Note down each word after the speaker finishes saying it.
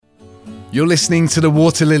You're listening to the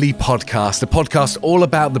Water Lily Podcast, a podcast all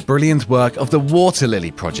about the brilliant work of the Water Lily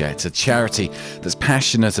Project, a charity that's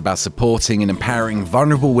passionate about supporting and empowering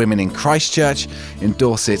vulnerable women in Christchurch, in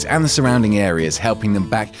Dorset and the surrounding areas, helping them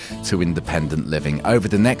back to independent living. Over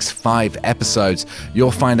the next 5 episodes, you'll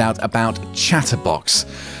find out about Chatterbox,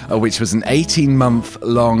 which was an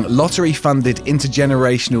 18-month-long lottery-funded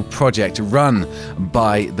intergenerational project run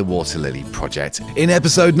by the Water Lily Project. In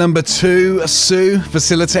episode number 2, Sue,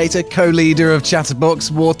 facilitator, co-leader of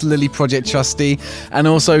Chatterbox, Water Lily Project trustee, and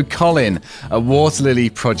also Colin, a Water Lily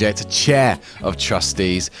Project chair of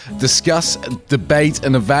trustees, discuss, debate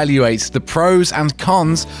and evaluate the pros and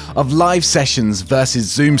cons of live sessions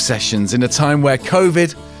versus Zoom sessions in a time where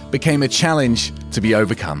COVID became a challenge to be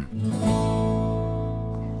overcome.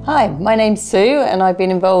 Hi, my name's Sue and I've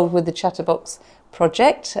been involved with the Chatterbox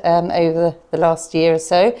project over the last year or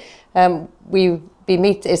so.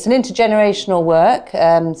 It's an intergenerational work,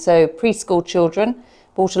 so preschool children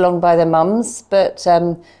brought along by their mums, but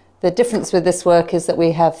the difference with this work is that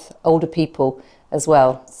we have older people as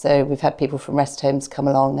well. So we've had people from rest homes come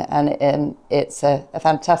along, and it's a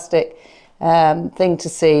fantastic thing to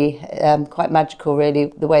see, quite magical really,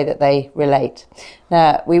 the way that they relate.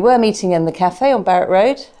 Now, we were meeting in the cafe on Barrett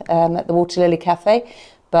Road, at the Water Lily Cafe,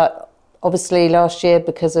 but obviously last year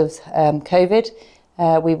because of COVID,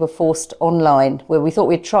 we were forced online, where we thought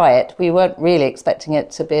we'd try it. We weren't really expecting it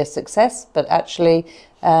to be a success, but actually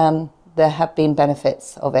there have been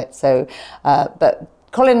benefits of it. So, but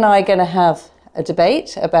Colin and I are going to have a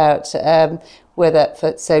debate about I'm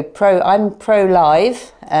pro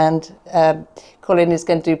live and Colin is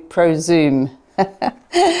going to do pro Zoom.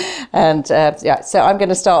 And so I'm going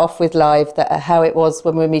to start off with live, how it was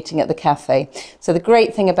when we were meeting at the cafe. So the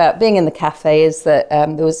great thing about being in the cafe is that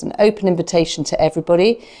there was an open invitation to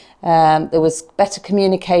everybody. There was better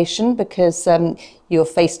communication because you're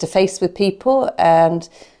face to face with people, and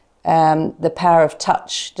the power of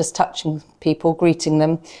touch, just touching people, greeting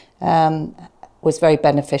them, was very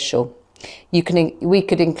beneficial. We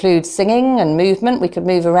could include singing and movement. We could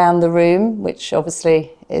move around the room, which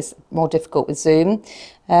obviously is more difficult with Zoom.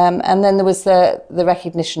 And then there was the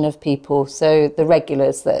recognition of people, so the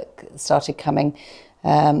regulars that started coming,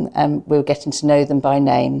 and we were getting to know them by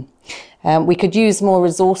name. We could use more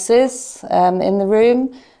resources in the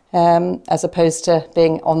room, as opposed to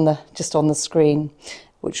being just on the screen,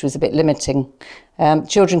 which was a bit limiting.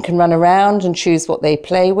 Children can run around and choose what they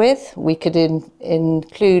play with. We could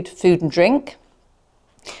include food and drink.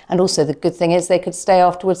 And also the good thing is they could stay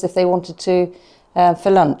afterwards if they wanted to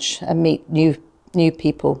for lunch and meet new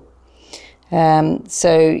people. It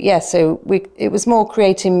was more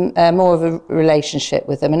creating more of a relationship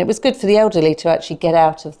with them. And it was good for the elderly to actually get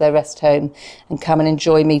out of their rest home and come and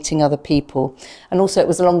enjoy meeting other people. And also it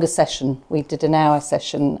was a longer session. We did an hour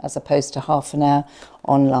session as opposed to half an hour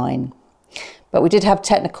online. But we did have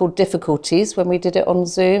technical difficulties when we did it on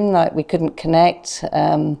Zoom, like we couldn't connect,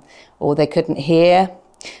 or they couldn't hear,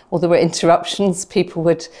 or there were interruptions. People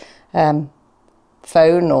would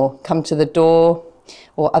phone or come to the door,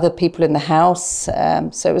 or other people in the house.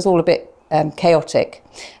 So it was all a bit chaotic.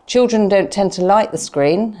 Children don't tend to like the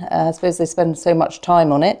screen. I suppose they spend so much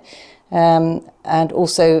time on it. And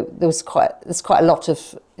also there's quite a lot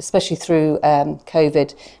of, especially through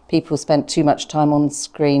COVID, people spent too much time on the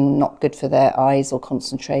screen, not good for their eyes or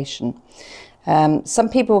concentration. Some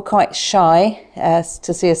people were quite shy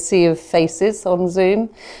to see a sea of faces on Zoom.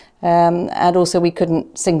 And also we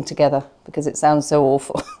couldn't sing together because it sounds so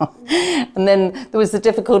awful. And then there was the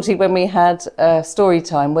difficulty when we had story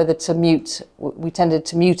time, whether to mute. We tended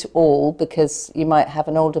to mute all because you might have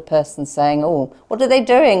an older person saying, "Oh, what are they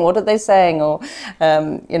doing? What are they saying?" Or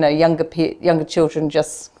younger children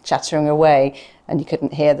just chattering away, and you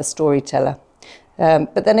couldn't hear the storyteller.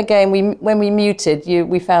 But then again, when we muted,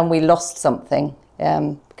 we found we lost something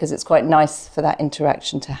because it's quite nice for that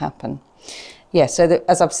interaction to happen. Yeah, so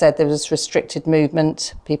as I've said, there was restricted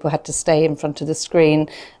movement. People had to stay in front of the screen.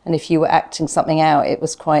 And if you were acting something out, it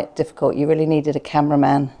was quite difficult. You really needed a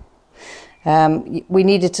cameraman. We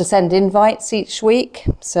needed to send invites each week,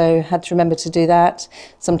 so had to remember to do that.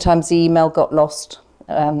 Sometimes the email got lost,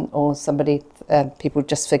 or people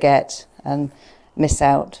just forget and miss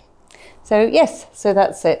out. So yes, so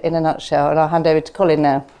that's it in a nutshell. And I'll hand over to Colin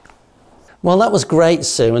now. Well, that was great,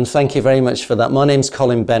 Sue, and thank you very much for that. My name's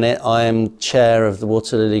Colin Bennett. I am chair of the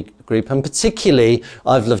Water Lily Group, and particularly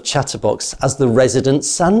I've loved Chatterbox as the resident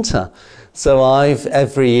Santa. So I've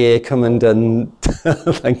every year come and done,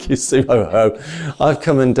 thank you, Sue, I've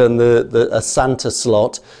come and done a Santa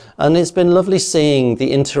slot, and it's been lovely seeing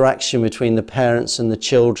the interaction between the parents and the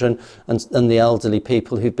children and the elderly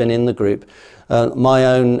people who've been in the group. My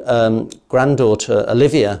own granddaughter,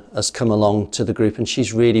 Olivia, has come along to the group and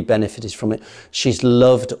she's really benefited from it. She's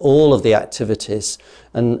loved all of the activities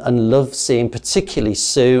and loved seeing particularly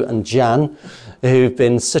Sue and Jan, who've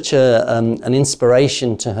been such an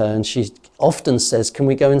inspiration to her. And she often says, can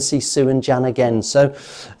we go and see Sue and Jan again? So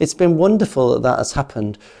it's been wonderful that has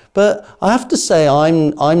happened. But I have to say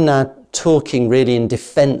I'm now talking really in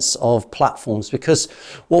defence of platforms, because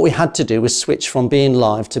what we had to do was switch from being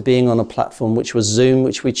live to being on a platform which was Zoom,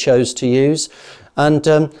 which we chose to use. And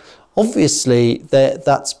obviously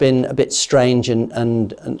that's been a bit strange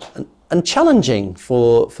and challenging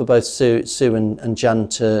for both Sue and Jan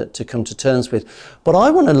to come to terms with. But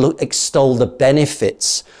I want to extol the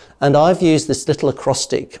benefits, and I've used this little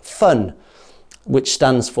acrostic, FUN, which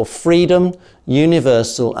stands for freedom,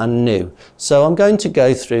 universal and new. So I'm going to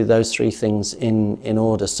go through those three things in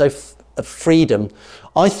order. So freedom,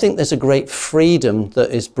 I think there's a great freedom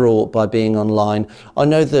that is brought by being online. I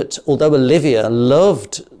know that although Olivia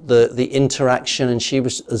loved the interaction and she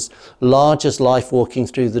was as large as life walking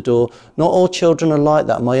through the door, not all children are like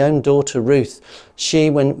that. My own daughter Ruth,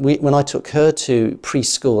 when I took her to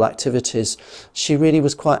preschool activities, she really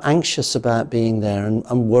was quite anxious about being there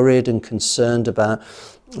and worried and concerned about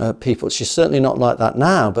people. She's certainly not like that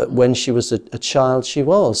now, but when she was a child she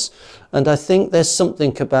was. And I think there's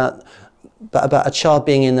something about a child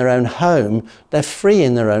being in their own home. They're free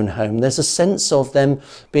in their own home. There's a sense of them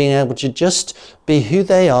being able to just be who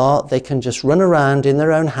they are. They can just run around in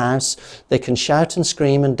their own house. They can shout and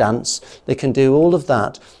scream and dance. They can do all of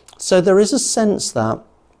that. So there is a sense that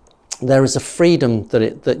there is a freedom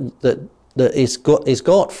that is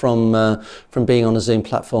got from being on a Zoom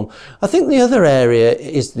platform. I think the other area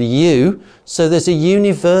is the U. So there's a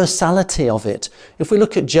universality of it. If we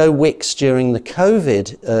look at Joe Wicks during the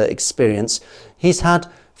COVID experience, he's had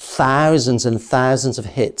thousands and thousands of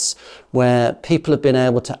hits where people have been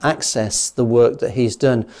able to access the work that he's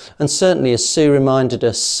done. And certainly, as Sue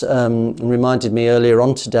reminded me earlier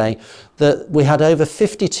on today, that we had over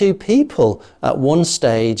 52 people at one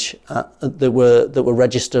stage that were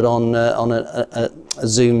registered on a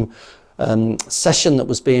Zoom session that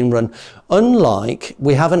was being run. Unlike,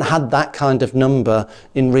 we haven't had that kind of number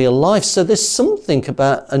in real life. So there's something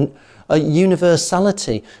about a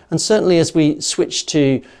universality. And certainly as we switch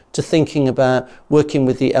to thinking about working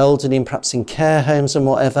with the elderly and perhaps in care homes and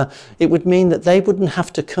whatever, it would mean that they wouldn't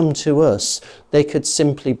have to come to us. They could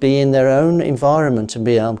simply be in their own environment and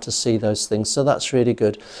be able to see those things. So that's really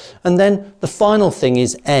good. And then the final thing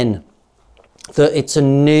is N, that it's a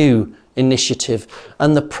new initiative.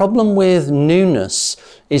 And the problem with newness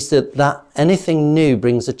is that anything new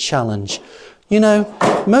brings a challenge. You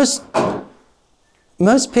know, most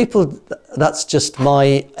people, that's just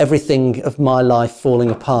everything of my life falling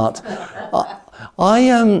apart.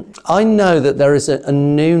 I know that there is a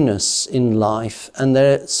newness in life,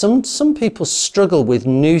 and some people struggle with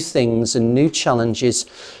new things and new challenges,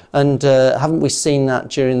 and haven't we seen that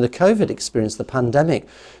during the COVID experience, the pandemic?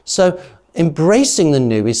 So embracing the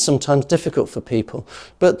new is sometimes difficult for people,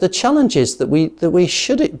 but the challenge is that we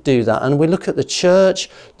should do that. And we look at the church,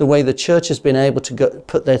 the way the church has been able to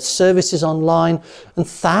put their services online, and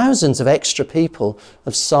thousands of extra people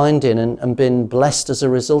have signed in and been blessed as a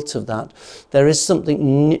result of that. There is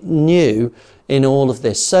something new in all of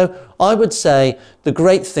this. So I would say the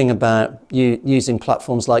great thing about using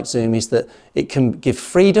platforms like Zoom is that it can give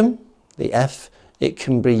freedom, the F, it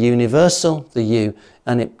can be universal, the U,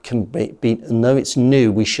 and it can be, and though it's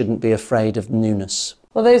new, we shouldn't be afraid of newness.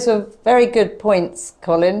 Well, those were very good points,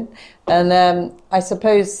 Colin. And I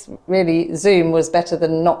suppose really Zoom was better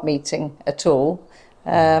than not meeting at all.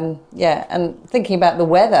 And thinking about the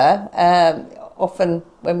weather, often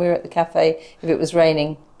when we were at the cafe, if it was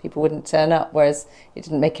raining, people wouldn't turn up, whereas it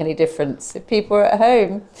didn't make any difference if people were at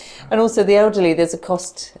home. And also the elderly, there's a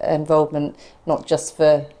cost involvement, not just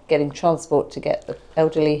for getting transport to get the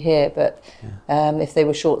elderly here, but if they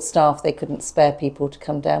were short-staffed, they couldn't spare people to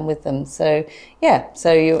come down with them. So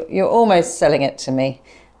you're almost selling it to me.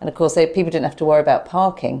 And of course, people didn't have to worry about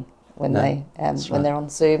parking when when they're on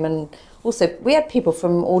Zoom. And also, we had people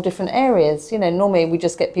from all different areas. You know, normally we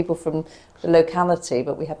just get people from the locality,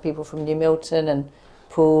 but we had people from New Milton and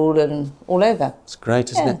Poole and all over. It's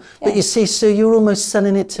great, isn't it? Yeah. But you see, Sue, you're almost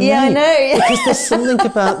selling it to me. Yeah, I know. Because there's something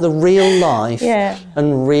about the real life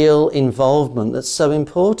and real involvement that's so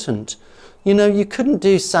important. You know, you couldn't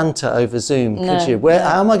do Santa over Zoom, could you?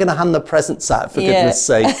 How am I going to hand the presents out, for goodness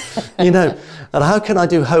sake? You know, and how can I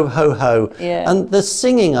do ho, ho, ho? Yeah. And the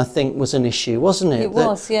singing, I think, was an issue, wasn't it? It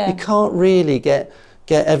was, yeah. You can't really get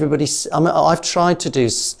get everybody. I mean, I've tried to do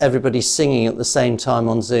everybody singing at the same time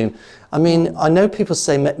on Zoom. I mean, I know people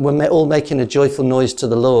say we're all making a joyful noise to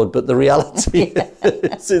the Lord, but the reality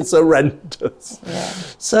is it's horrendous. Yeah.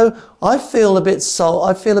 So I feel a bit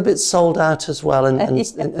sold out as well,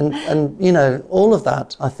 and you know, all of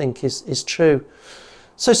that I think is true.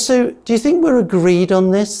 So Sue, do you think we're agreed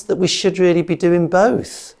on this, that we should really be doing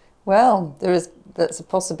both? Well, that's a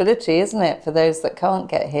possibility, isn't it, for those that can't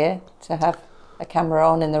get here, to have a camera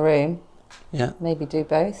on in the room. Yeah. Maybe do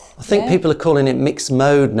both. I think people are calling it mixed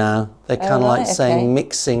mode now. They're kind of saying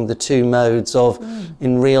mixing the two modes of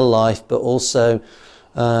in real life, but also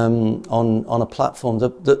on a platform.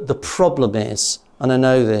 The problem is, and I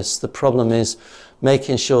know this, the problem is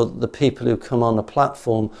making sure that the people who come on the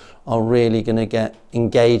platform are really going to get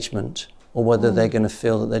engagement, or whether they're going to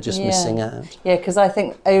feel that they're just missing out. Yeah, because I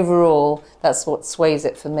think overall that's what sways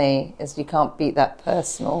it for me, is you can't beat that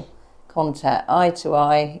personal contact, eye to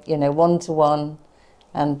eye, you know, one to one,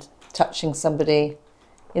 and touching somebody.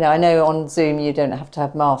 You know, I know on Zoom you don't have to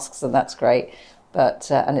have masks, and that's great,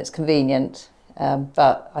 but and it's convenient.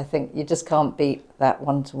 But I think you just can't beat that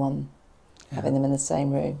one to one, having them in the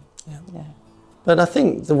same room. Yeah. But I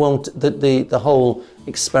think the whole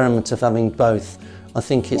experiment of having both, I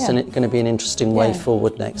think it's going to be an interesting way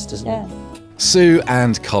forward next, isn't it? Sue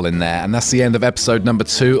and Colin there, and that's the end of episode number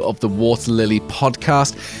 2 of the Water Lily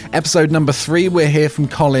podcast. Episode number 3, we'll hear from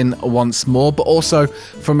Colin once more, but also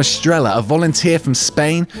from Estrella, a volunteer from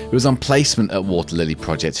Spain who was on placement at Water Lily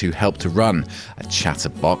Project, who helped to run a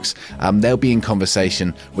Chatterbox. They'll be in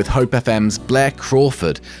conversation with Hope FM's Blair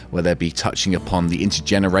Crawford, where they'll be touching upon the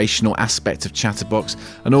intergenerational aspect of Chatterbox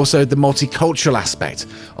and also the multicultural aspect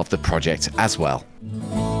of the project as well.